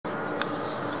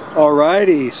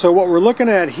Alrighty, so what we're looking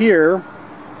at here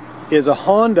is a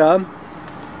Honda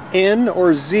N or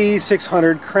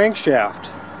Z600 crankshaft.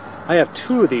 I have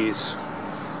two of these.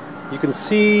 You can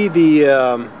see the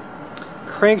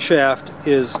crankshaft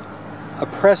is a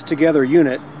pressed together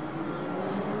unit.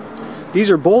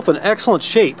 These are both in excellent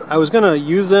shape. I was going to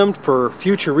use them for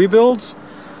future rebuilds,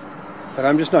 but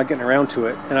I'm just not getting around to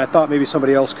it, and I thought maybe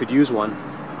somebody else could use one.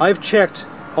 I've checked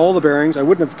all the bearings. I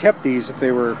wouldn't have kept these if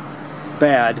they were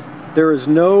bad. There is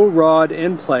no rod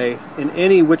end play in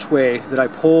any which way that I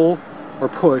pull or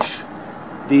push.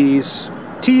 These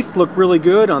teeth look really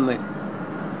good on the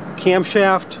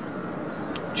camshaft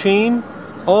chain.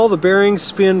 All the bearings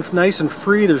spin nice and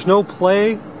free. There's no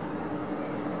play.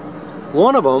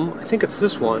 One of them, I think it's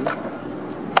this one,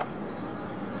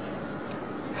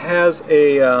 has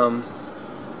a,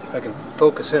 let's see if I can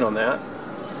focus in on that.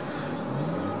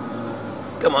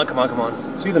 Come on, come on, come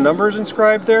on. See the numbers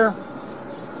inscribed there?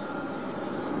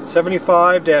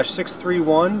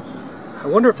 75-631. I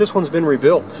wonder if this one's been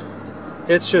rebuilt.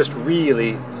 It's just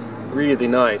really, really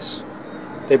nice.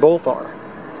 They both are.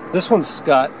 This one's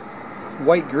got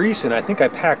white grease in it. I think I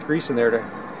packed grease in there to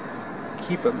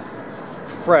keep them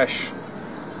fresh.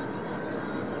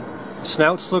 The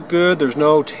snouts look good. There's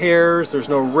no tears. There's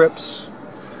no rips.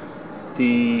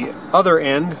 The other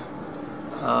end,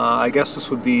 I guess this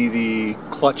would be the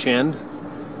clutch end.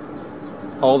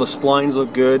 All the splines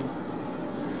look good.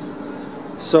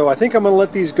 So I think I'm going to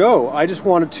let these go. I just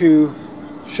wanted to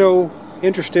show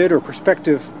interested or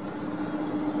prospective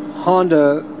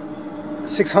Honda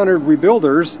 600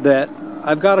 rebuilders that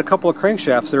I've got a couple of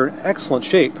crankshafts that are in excellent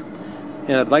shape,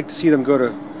 and I'd like to see them go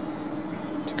to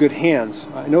good hands.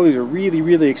 I know these are really,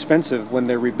 really expensive when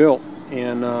they're rebuilt,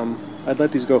 and I'd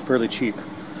let these go fairly cheap.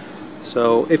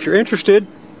 So if you're interested,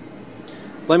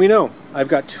 let me know. I've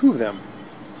got two of them.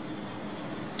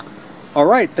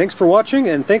 Alright, thanks for watching,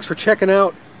 and thanks for checking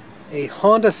out a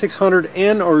Honda 600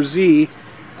 N or Z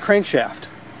crankshaft.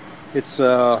 It's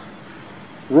a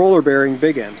roller bearing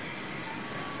big end.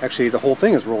 Actually, the whole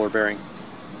thing is roller bearing.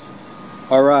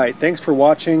 Alright, thanks for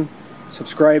watching,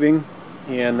 subscribing,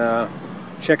 and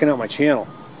checking out my channel.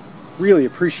 Really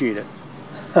appreciate it.